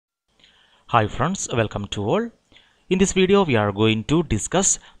Hi friends, welcome to all. In this video we are going to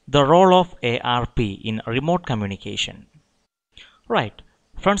discuss the role of ARP in remote communication. Right,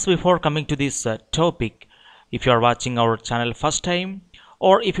 friends, before coming to this topic, if you are watching our channel first time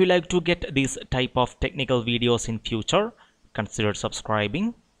or if you like to get this type of technical videos in future, consider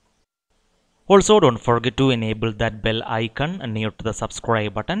subscribing. Also, don't forget to enable that bell icon near to the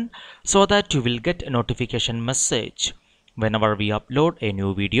subscribe button so that you will get a notification message whenever we upload a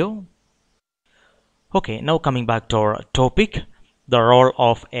new video. Okay, now coming back to our topic, the role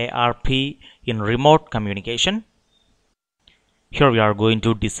of ARP in remote communication. Here we are going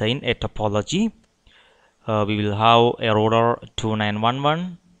to design a topology. We will have a router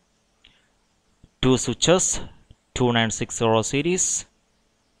 2911, two switches 2960 series,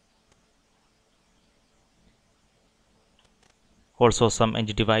 also some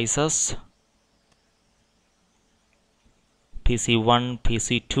edge devices PC1,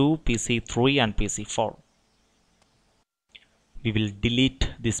 PC2, PC3 and PC4. We will delete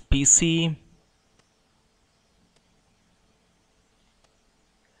this PC.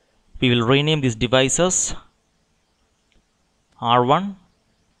 We will rename these devices R1,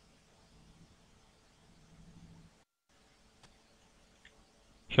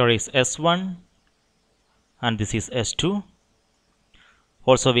 here is S1 and this is S2.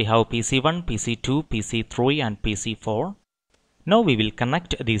 Also we have PC1, PC2, PC3 and PC4. Now we will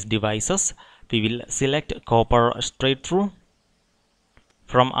connect these devices. We will select copper straight through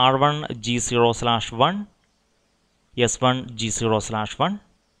from R1 G0/1, S1 G0/1,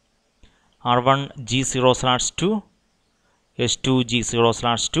 R1 G0/2, S2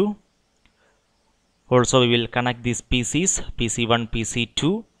 G0/2. Also we will connect these PCs PC1,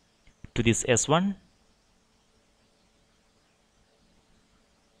 PC2 to this S1.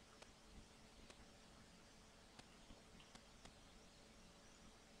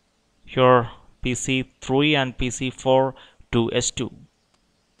 Here PC3 and PC4 to S2.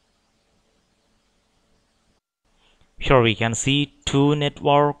 Here we can see two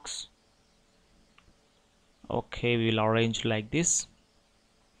networks. Okay, we will arrange like this.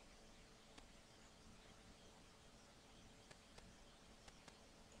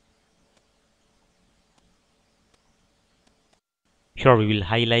 Here we will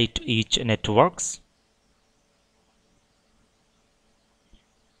highlight each networks.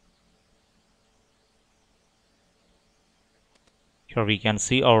 Here we can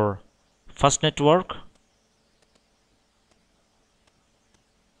see our first network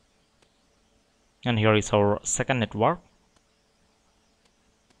and here is our second network.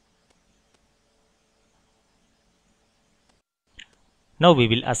 Now we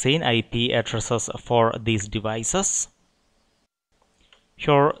will assign IP addresses for these devices.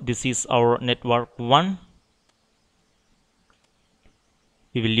 Here this is our network 1.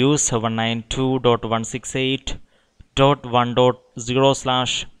 We will use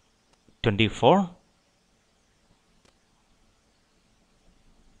 192.168.1.0/24.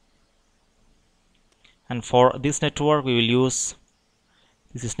 And for this network we will use,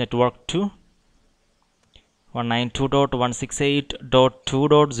 this is network 2,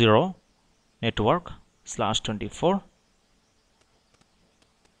 192.168.2.0 network/24.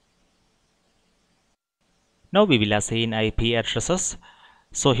 Now we will assign IP addresses.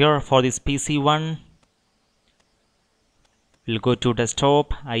 So here for this PC1, we'll go to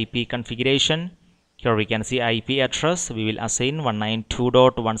desktop IP configuration. Here we can see IP address. We will assign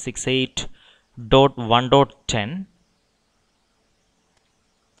 192.168.1.10.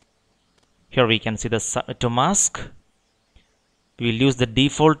 Here we can see the to mask. We will use the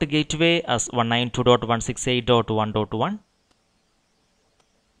default gateway as 192.168.1.1.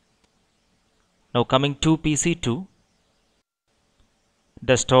 Now coming to PC2,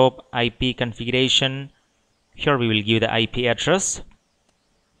 desktop IP configuration. Here we will give the IP address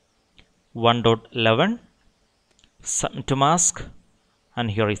 1.11 to mask,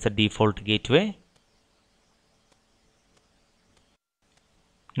 and here is the default gateway.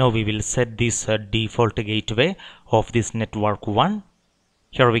 Now we will set this default gateway of this network 1.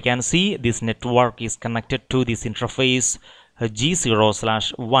 Here we can see this network is connected to this interface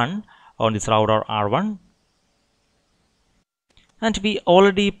G0/1 on this router R1. And we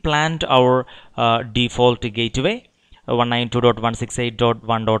already planned our default gateway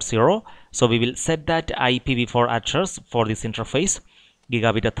 192.168.1.0. So we will set that IPv4 address for this interface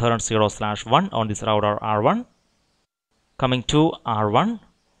gigabit Ethernet 0/1 on this router R1. Coming to R1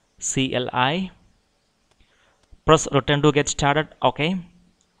 CLI, press return to get started. Okay,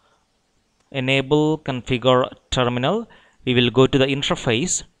 enable configure terminal. We will go to the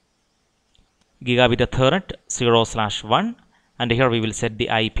interface gigabit Ethernet 0/1 and here we will set the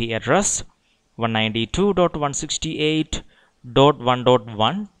IP address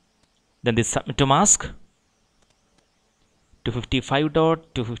 192.168.1.1. Then this submit to mask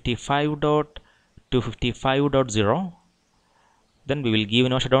 255.255.255.0. Then we will give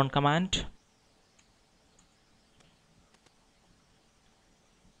no shutdown command.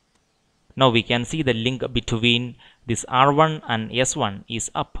 Now we can see the link between this R1 and S1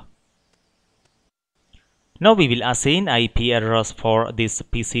 is up. Now we will assign IP address for this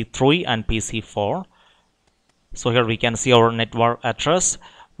PC3 and PC4. So here we can see our network address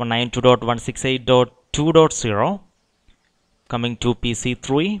 192.168.2.0. Coming to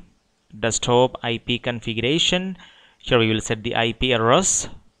PC3, desktop IP configuration. Here we will set the IP address.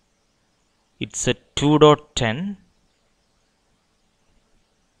 It's at 2.10.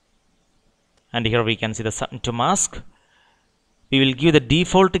 And here we can see the subnet to mask. We will give the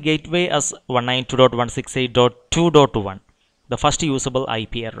default gateway as 192.168.2.1, the first usable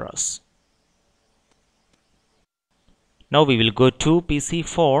IP address. Now we will go to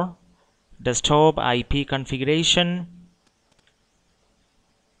PC4, desktop IP configuration.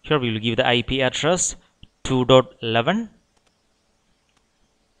 Here we will give the IP address 2.11.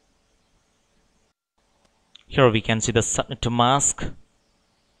 Here we can see the subnet to mask.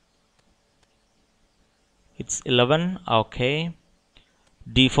 It's 11. Okay.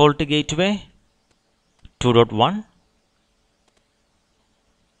 Default gateway 2.1.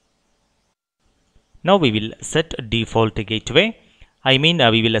 Now we will set default gateway. We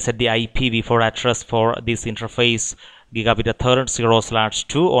will set the IPv4 address for this interface gigabit Ethernet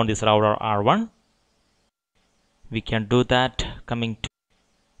 0/2 on this router R1. We can do that coming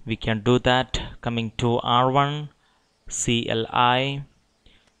to R1 CLI.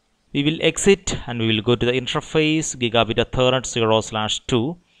 We will exit and we will go to the interface gigabit Ethernet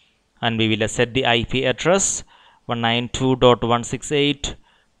 0/2 and we will set the IP address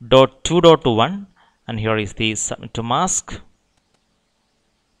 192.168.2.1 and here is the subnet to mask.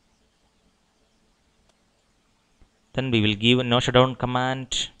 Then we will give no shutdown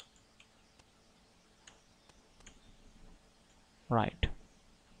command. Right.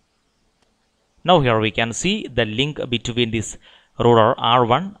 Now here we can see the link between this router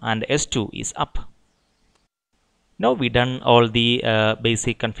R1 and S2 is up. Now we done all the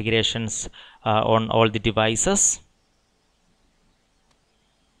basic configurations on all the devices.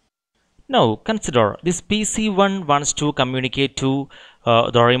 Now consider this PC1 wants to communicate to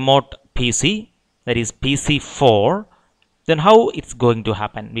the remote PC, that is PC4. Then how it's going to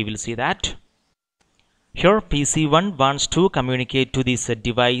happen? We will see that. Here PC1 wants to communicate to this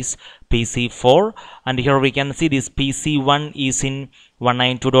device PC4 and here we can see this PC1 is in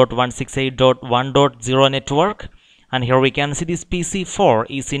 192.168.1.0 network and here we can see this PC4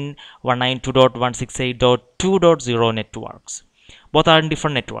 is in 192.168.2.0 networks. Both are in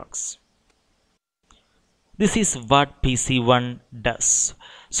different networks. This is what PC1 does.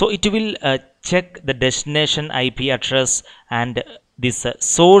 So it will check the destination IP address and this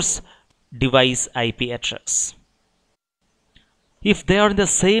source device IP address. If they are in the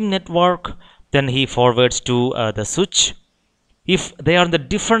same network, then he forwards to the switch. If they are in the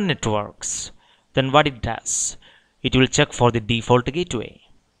different networks, then what it does? It will check for the default gateway.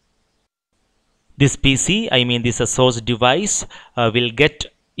 This PC, this source device, will get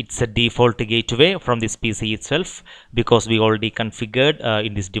its default gateway from this PC itself because we already configured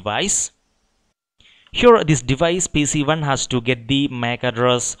in this device. Here this device PC1 has to get the MAC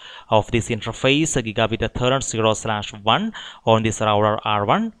address of this interface gigabit Ethernet 0/1 on this router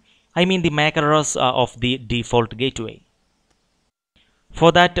R1. The MAC address of the default gateway.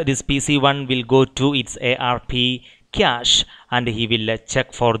 For that this PC1 will go to its ARP cache and he will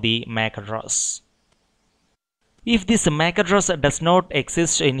check for the MAC address. If this MAC address does not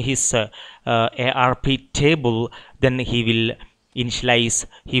exist in his ARP table, then he will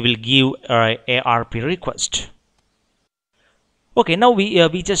give ARP request. Okay, now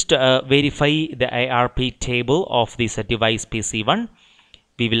we just verify the ARP table of this device PC1.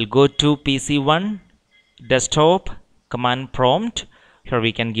 We will go to PC1 desktop command prompt. Here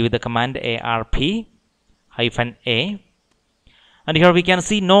we can give the command ARP-A and here we can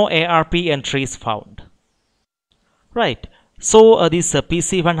see no ARP entries found. Right. So this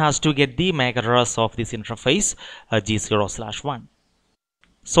PC1 has to get the MAC address of this interface G0/1.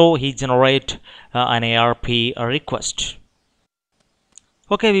 So he generate an ARP request.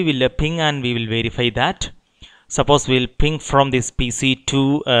 Okay, we will ping and we will verify that. Suppose we will ping from this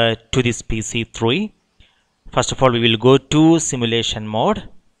PC2 to this PC3. First of all, we will go to simulation mode.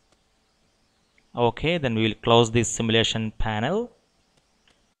 Okay, then we will close this simulation panel.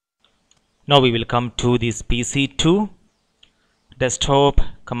 Now we will come to this PC2 desktop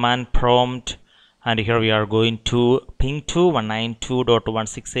command prompt and here we are going to ping to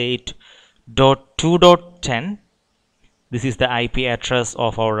 192.168.2.10. This is the IP address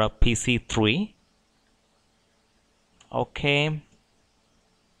of our PC3. Okay,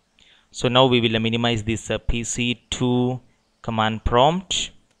 so now we will minimize this PC2 command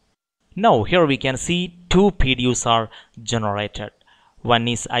prompt. Now here we can see two PDUs are generated. One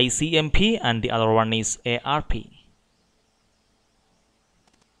is ICMP and the other one is ARP.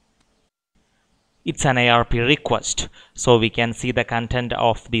 It's an ARP request, so we can see the content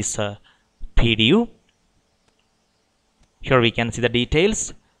of this PDU. Here we can see the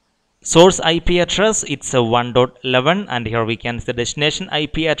details. Source IP address, it's 1.11, and here we can see the destination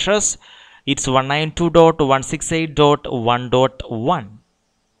IP address, it's 192.168.1.1.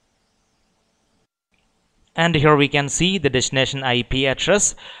 And here we can see the destination IP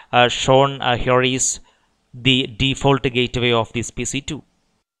address shown here is the default gateway of this PC2.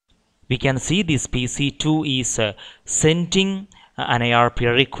 We can see this PC2 is sending an ARP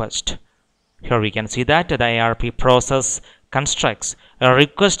request. Here we can see that the ARP process constructs a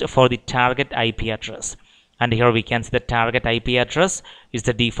request for the target IP address. And here we can see the target IP address is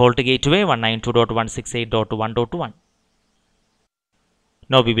the default gateway 192.168.1.1.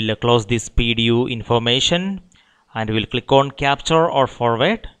 Now we will close this PDU information and we will click on capture or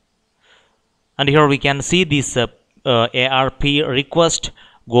forward. And here we can see this ARP request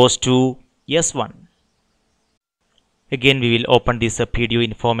goes to S1. Again we will open this PDU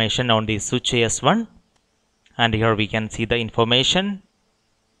information on the switch S1, and here we can see the information.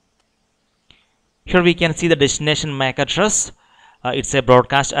 Here we can see the destination MAC address. It's a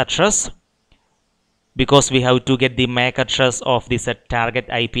broadcast address because we have to get the MAC address of this target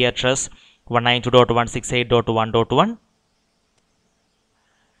IP address 192.168.1.1.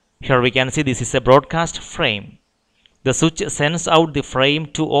 Here we can see this is a broadcast frame. The switch sends out the frame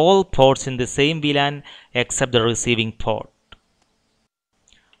to all ports in the same VLAN except the receiving port.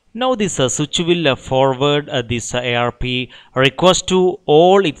 Now this switch will forward this ARP request to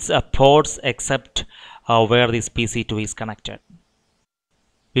all its ports except where this PC2 is connected.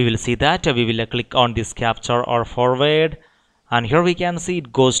 We will see that. We will click on this capture or forward, and here we can see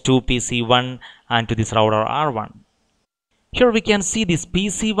it goes to PC1 and to this router R1. Here we can see this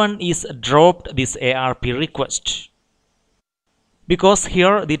PC1 is dropped this ARP request, because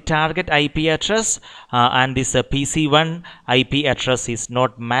here the target IP address and this PC1 IP address is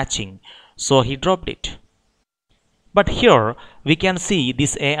not matching, so he dropped it. But here we can see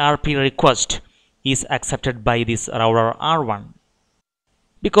this ARP request is accepted by this router R1,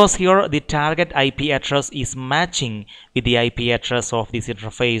 because here the target IP address is matching with the IP address of this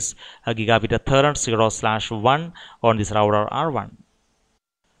interface gigabit Ethernet 0/1 on this router R1.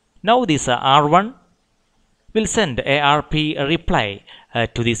 Now this R1 will send ARP reply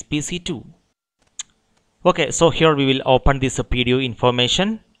to this PC2. Okay, so here we will open this PDU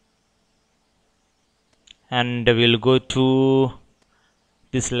information and we will go to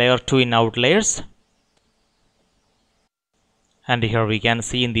this layer 2 in outlayers, and here we can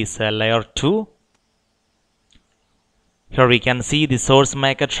see in this layer 2, here we can see the source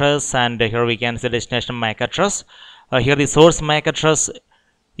MAC address, and here we can see the destination MAC address. Here the source MAC address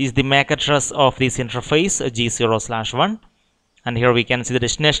is the MAC address of this interface G0/1, and here we can see the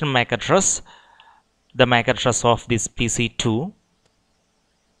destination MAC address, the MAC address of this PC2,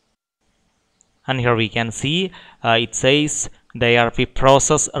 and here we can see it says the ARP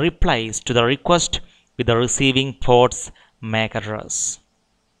process replies to the request with the receiving port's MAC address.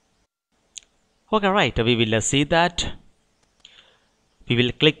 Okay, right, we will see that. We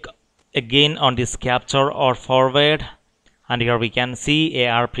will click again on this capture or forward, and here we can see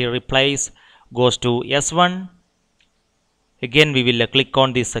ARP replies goes to S1. Again we will click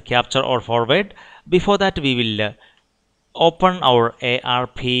on this capture or forward. Before that we will open our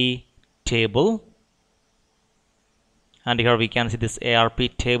ARP table, and here we can see this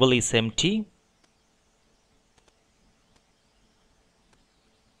ARP table is empty.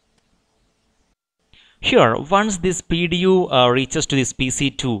 Here once this PDU reaches to this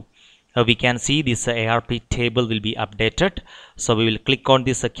PC2, we can see this ARP table will be updated. So we will click on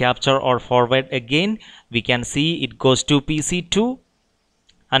this capture or forward again. We can see it goes to PC2,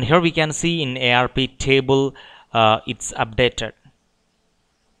 and here we can see in ARP table it's updated.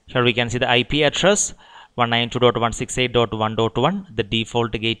 Here we can see the IP address 192.168.1.1, the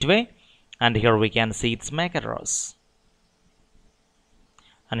default gateway, and here we can see its MAC address,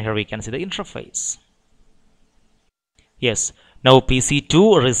 and here we can see the interface. Yes, now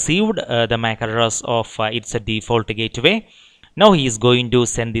PC2 received the MAC address of its default gateway. Now he is going to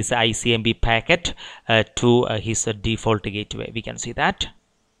send this ICMP packet to his default gateway. We can see that.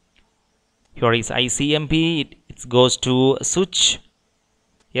 Here is ICMP, it goes to switch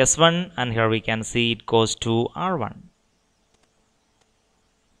S1, and here we can see it goes to R1.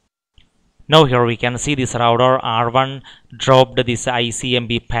 Now here we can see this router R1 dropped this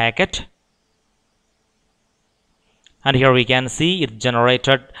ICMP packet, and here we can see it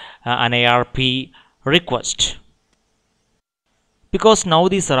generated an ARP request. Because now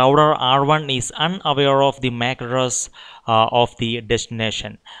this router R1 is unaware of the MAC address of the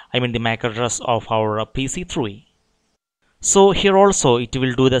destination, I mean the MAC address of our PC3. So here also it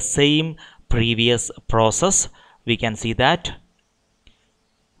will do the same previous process. We can see that.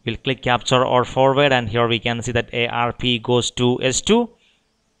 We'll click capture or forward, and here we can see that ARP goes to S2.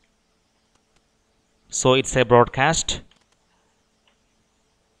 So it's a broadcast.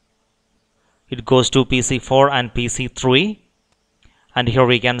 It goes to PC4 and PC3. And here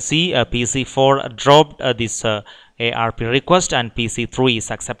we can see PC4 dropped this ARP request, and PC3 is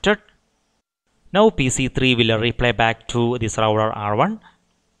accepted. Now PC3 will reply back to this router R1.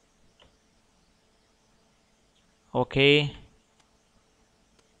 Okay,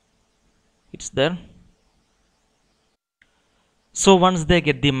 it's there. So once they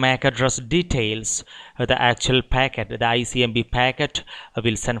get the MAC address details, the actual packet, the ICMP packet,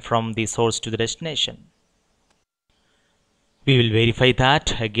 will send from the source to the destination. We will verify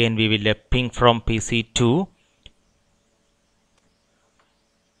that. Again, we will ping from PC2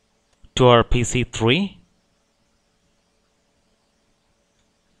 to our PC3.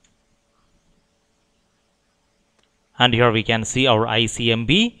 And here we can see our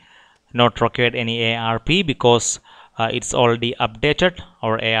ICMP not required any ARP because it's already updated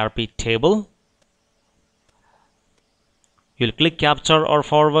our ARP table. You'll click capture or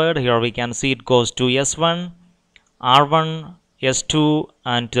forward. Here we can see it goes to S1, R1, S2,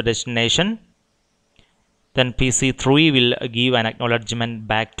 and to the destination. Then PC3 will give an acknowledgement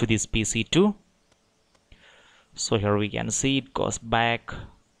back to this PC2. So here we can see it goes back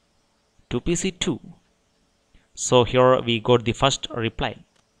to PC2. So here we got the first reply.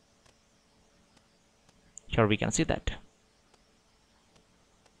 Here we can see that.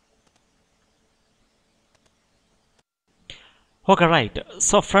 Okay, right.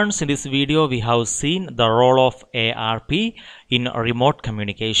 So friends, in this video we have seen the role of ARP in remote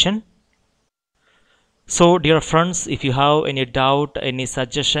communication. So dear friends, if you have any doubt, any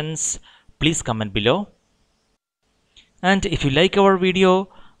suggestions, please comment below. And if you like our video,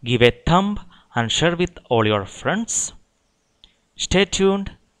 give a thumb and share with all your friends. Stay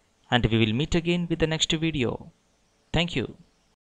tuned, and we will meet again with the next video. Thank you.